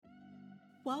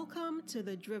Welcome to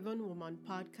the Driven Woman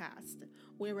podcast,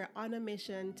 where we're on a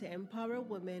mission to empower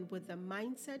women with the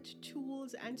mindset,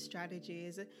 tools, and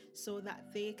strategies so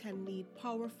that they can lead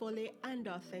powerfully and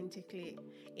authentically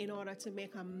in order to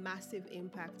make a massive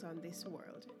impact on this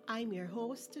world. I'm your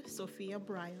host, Sophia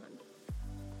Bryan.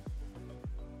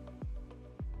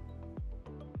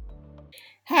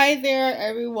 Hi there,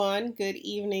 everyone. Good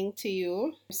evening to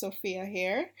you. Sophia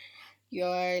here,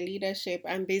 your leadership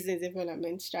and business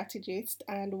development strategist,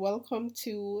 and welcome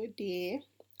to day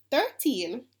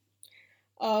 13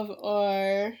 of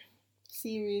our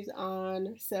series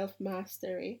on self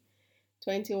mastery,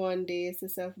 21 days to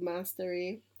self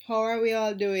mastery. How are we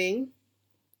all doing?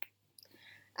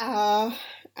 Uh,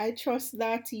 I trust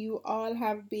that you all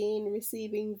have been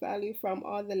receiving value from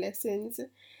all the lessons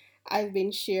I've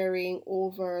been sharing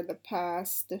over the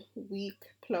past week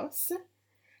plus.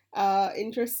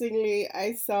 Interestingly,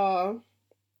 I saw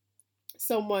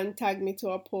someone tag me to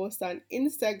a post on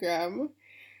Instagram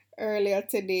earlier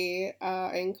today,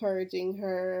 encouraging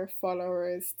her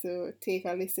followers to take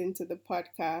a listen to the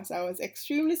podcast. I was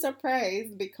extremely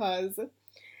surprised because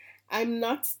I'm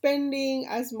not spending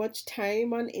as much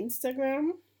time on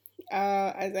Instagram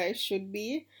as I should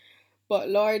be. But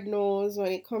Lord knows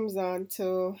when it comes on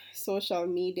to social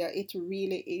media, it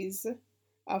really is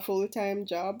a full time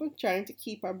job trying to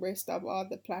keep abreast of all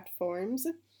the platforms.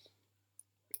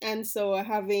 And so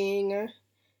having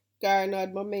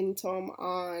garnered momentum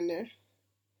on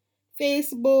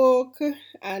Facebook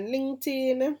and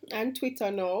LinkedIn and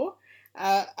Twitter now.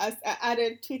 As I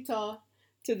added Twitter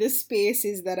to the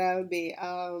spaces that I'll be,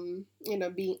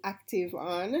 being active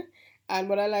on. And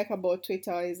what I like about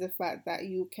Twitter is the fact that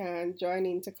you can join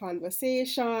into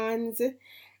conversations.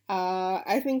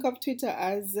 I think of Twitter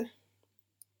as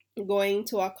going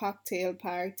to a cocktail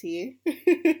party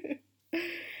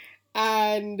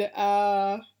and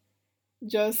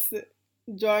just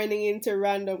joining into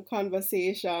random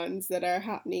conversations that are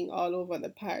happening all over the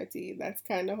party. That's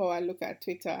kind of how I look at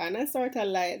Twitter. And I sort of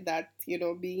like that,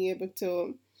 being able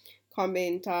to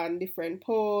comment on different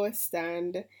posts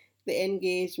and the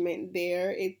engagement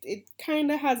there. It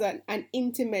kind of has an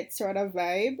intimate sort of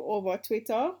vibe over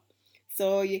Twitter.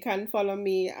 So you can follow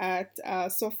me at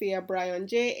Sophia Bryan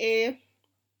JA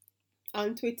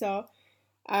on Twitter.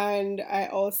 And I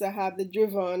also have the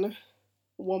Driven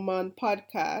Woman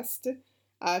podcast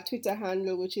Twitter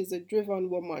handle, which is the Driven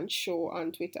Woman Show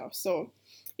on Twitter. So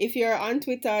if you're on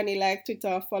Twitter and you like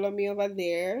Twitter, follow me over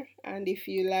there. And if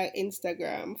you like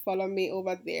Instagram, follow me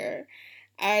over there.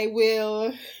 I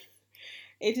will,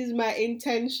 it is my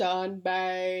intention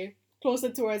by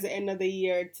closer towards the end of the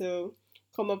year to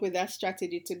come up with a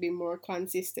strategy to be more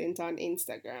consistent on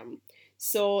Instagram.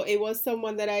 So it was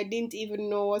someone that I didn't even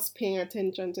know was paying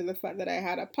attention to the fact that I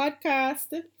had a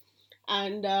podcast,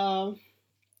 and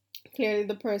clearly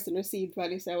the person received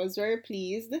value, so I was very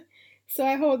pleased. So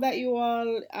I hope that you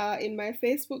all in my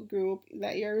Facebook group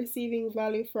that you're receiving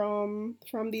value from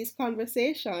these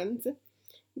conversations,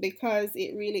 because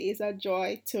it really is a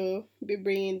joy to be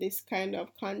bringing this kind of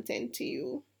content to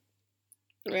you,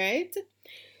 right?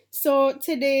 So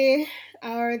today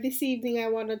or this evening I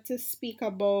wanted to speak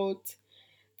about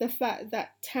the fact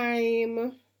that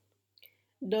time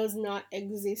does not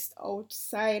exist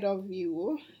outside of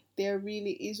you. There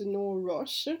really is no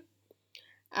rush.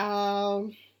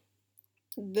 Um,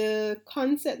 the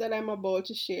concept that I'm about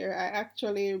to share, I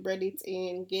actually read it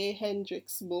in Gay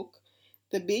Hendricks' book,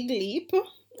 The Big Leap.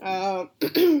 Uh,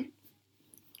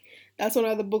 that's one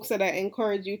of the books that I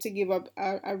encourage you to give up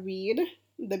a read.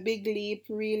 The Big Leap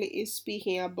really is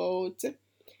speaking about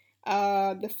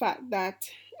the fact that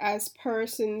as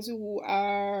persons who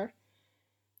are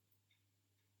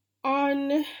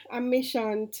on a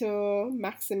mission to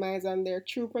maximize on their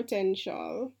true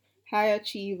potential, high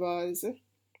achievers,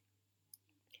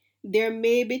 there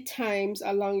may be times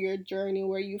along your journey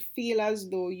where you feel as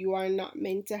though you are not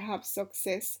meant to have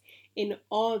success in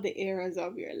all the areas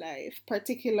of your life,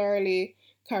 particularly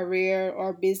career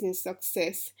or business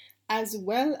success, as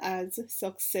well as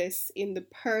success in the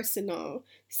personal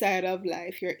side of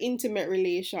life, your intimate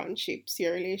relationships,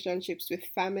 your relationships with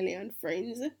family and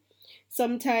friends.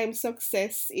 Sometimes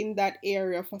success in that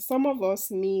area for some of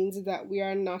us means that we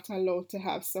are not allowed to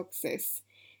have success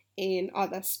in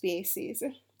other spaces.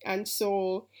 And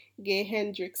so Gay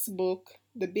Hendricks' book,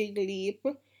 The Big Leap,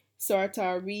 sort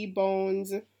of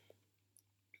rebounds,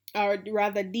 or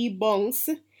rather debunks,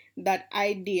 that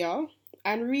idea.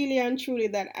 And really and truly,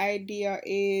 that idea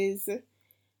is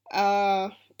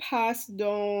passed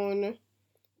down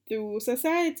through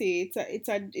society.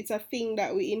 It's a thing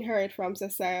that we inherit from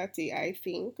society, I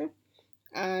think.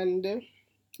 And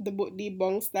The book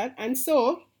debunks that. And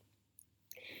so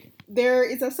there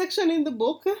is a section in the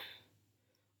book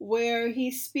where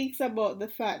he speaks about the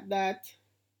fact that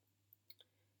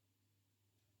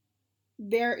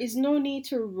there is no need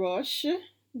to rush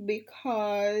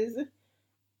because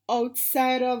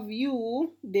outside of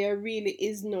you, there really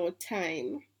is no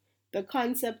time. The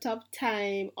concept of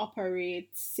time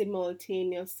operates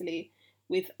simultaneously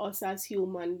with us as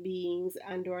human beings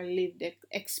and our lived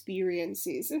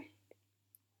experiences.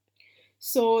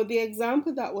 So, the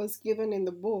example that was given in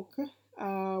the book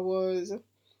was,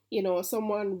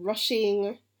 someone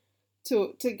rushing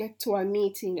to get to a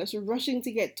meeting, just rushing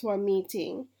to get to a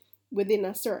meeting within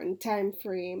a certain time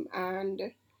frame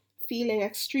and feeling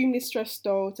extremely stressed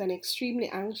out and extremely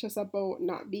anxious about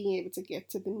not being able to get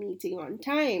to the meeting on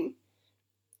time.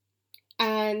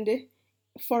 And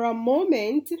for a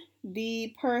moment,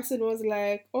 the person was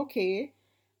like, okay,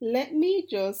 let me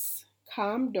just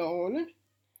calm down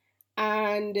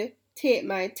and take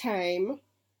my time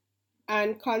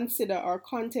and consider or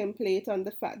contemplate on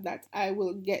the fact that I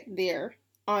will get there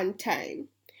on time.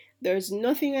 There's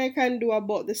nothing I can do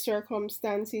about the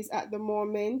circumstances at the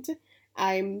moment.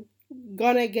 I'm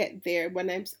gonna get there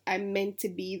when I'm meant to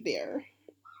be there,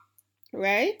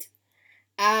 right?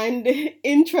 And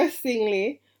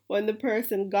interestingly, when the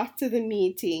person got to the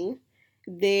meeting,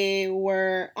 they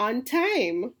were on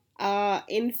time.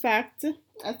 In fact,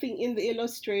 I think in the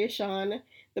illustration,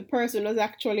 the person was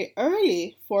actually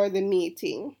early for the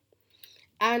meeting.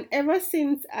 And ever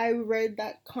since I read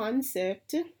that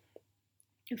concept,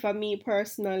 for me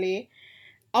personally,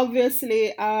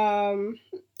 obviously,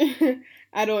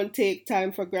 I don't take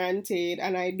time for granted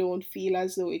and I don't feel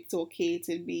as though it's okay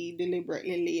to be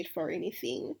deliberately late for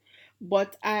anything.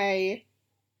 But I've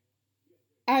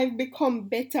become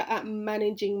better at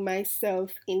managing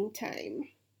myself in time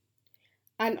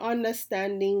and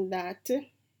understanding that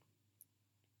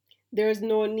there's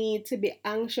no need to be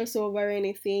anxious over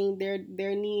anything.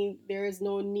 There is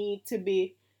no need to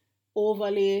be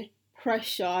overly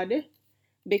pressured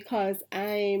because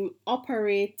I'm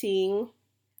operating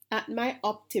at my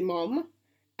optimum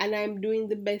and I'm doing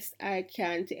the best I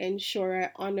can to ensure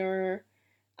I honor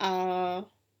uh,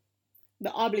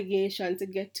 the obligation to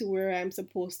get to where I'm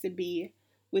supposed to be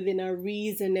within a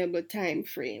reasonable time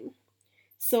frame.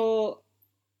 So,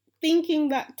 thinking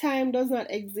that time does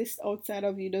not exist outside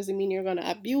of you doesn't mean you're going to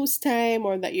abuse time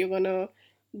or that you're going to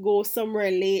go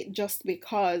somewhere late just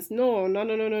because. No, no,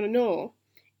 no, no, no, no, no.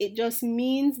 It just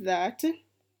means that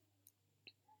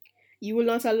you will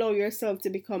not allow yourself to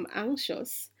become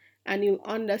anxious and you'll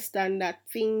understand that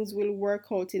things will work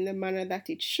out in the manner that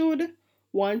it should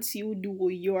once you do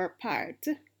your part,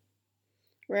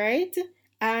 right?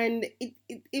 And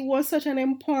it was such an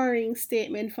empowering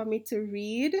statement for me to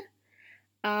read,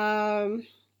 um,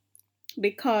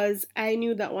 because I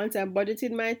knew that once I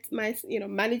budgeted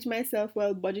managed myself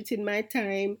well, budgeted my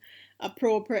time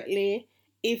appropriately,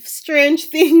 if strange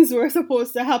things were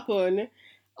supposed to happen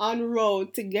en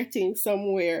route to getting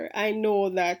somewhere, I know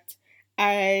that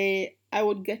I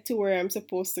would get to where I'm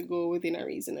supposed to go within a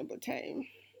reasonable time.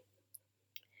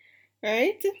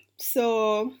 Right?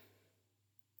 So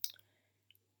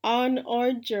on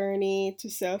our journey to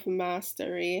self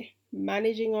mastery,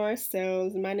 managing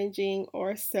ourselves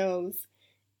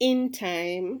in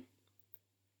time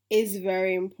is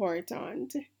very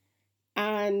important.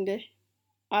 And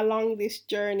along this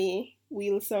journey,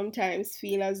 we'll sometimes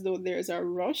feel as though there's a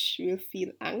rush, we'll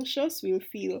feel anxious, we'll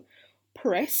feel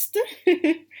pressed.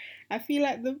 I feel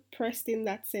like the pressed in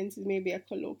that sense is maybe a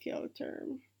colloquial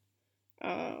term.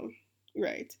 Um,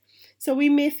 right. So we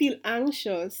may feel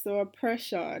anxious or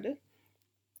pressured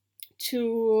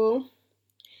to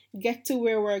get to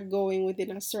where we're going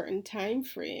within a certain time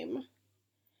frame,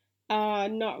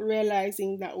 not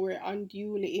realizing that we're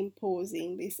unduly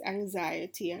imposing this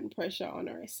anxiety and pressure on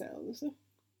ourselves.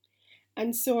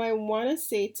 And so I want to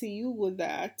say to you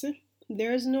that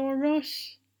there's no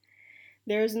rush.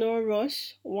 There's no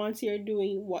rush. Once you're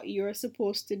doing what you're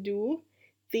supposed to do,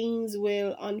 things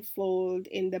will unfold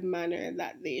in the manner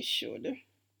that they should.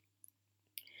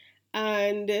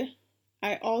 And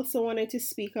I also wanted to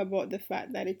speak about the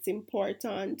fact that it's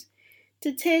important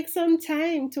to take some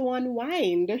time to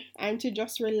unwind and to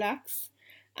just relax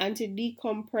and to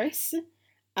decompress.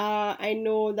 I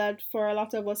know that for a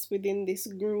lot of us within this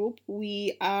group,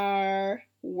 we are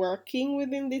working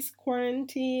within this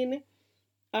quarantine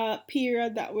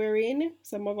period that we're in.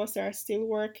 Some of us are still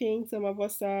working, some of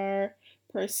us are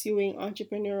pursuing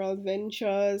entrepreneurial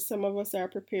ventures, some of us are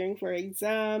preparing for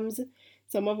exams,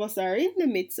 some of us are in the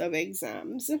midst of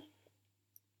exams.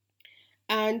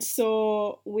 And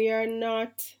so we are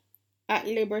not at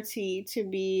liberty to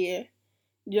be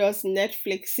just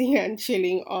Netflixing and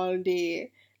chilling all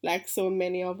day like so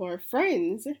many of our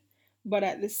friends. But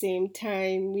at the same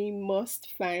time, we must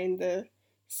find the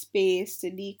space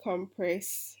to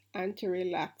decompress and to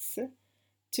relax,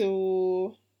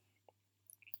 to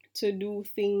do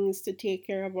things to take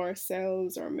care of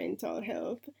ourselves, our mental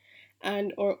health,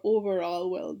 and our overall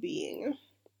well-being.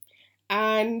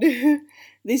 And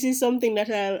this is something that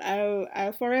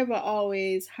I'll forever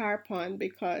always harp on,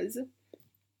 because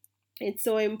it's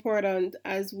so important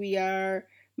as we are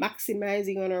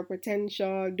maximizing on our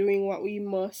potential, doing what we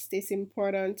must. It's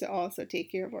important to also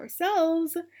take care of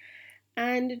ourselves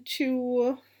and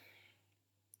to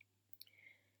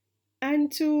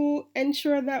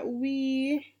ensure that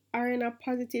we are in a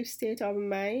positive state of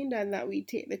mind and that we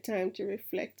take the time to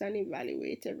reflect and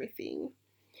evaluate everything.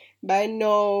 By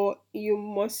now, you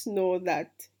must know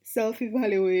that self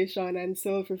evaluation and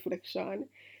self reflection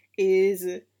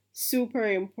is super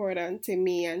important to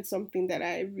me and something that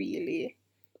I really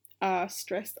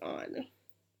stressed on.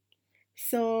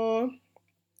 So,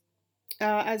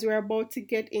 as we're about to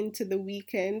get into the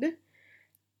weekend,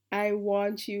 I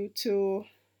want you to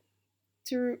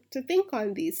think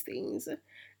on these things.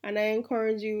 And I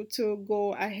encourage you to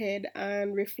go ahead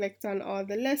and reflect on all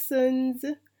the lessons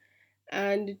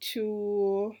and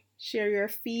to share your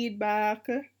feedback.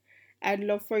 I'd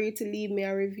love for you to leave me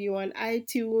a review on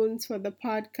iTunes for the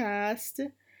podcast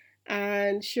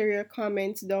and share your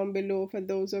comments down below for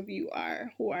those of you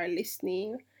who are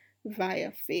listening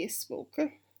via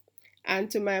Facebook. And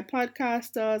to my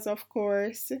podcasters, of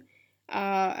course,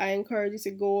 I encourage you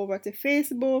to go over to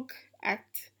Facebook at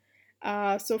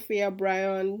Sophia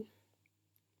Bryan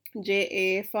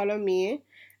JA, follow me,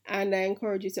 and I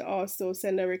encourage you to also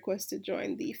send a request to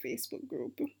join the Facebook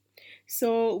group.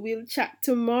 So we'll chat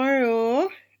tomorrow,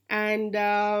 and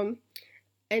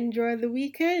enjoy the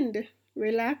weekend.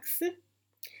 Relax,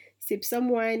 sip some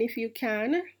wine if you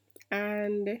can,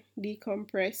 and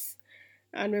decompress.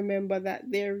 And remember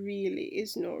that there really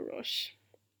is no rush.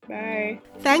 Bye.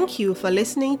 Thank you for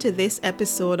listening to this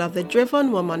episode of the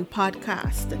Driven Woman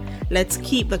podcast. Let's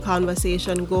keep the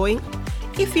conversation going.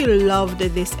 If you loved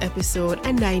this episode,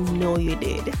 and I know you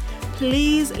did,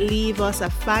 please leave us a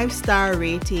 5-star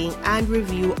rating and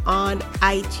review on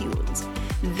iTunes.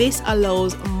 This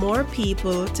allows more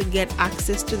people to get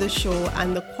access to the show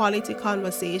and the quality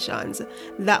conversations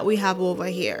that we have over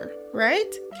here,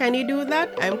 right? Can you do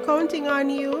that? I'm counting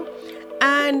on you.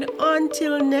 And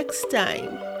until next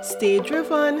time, stay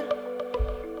driven.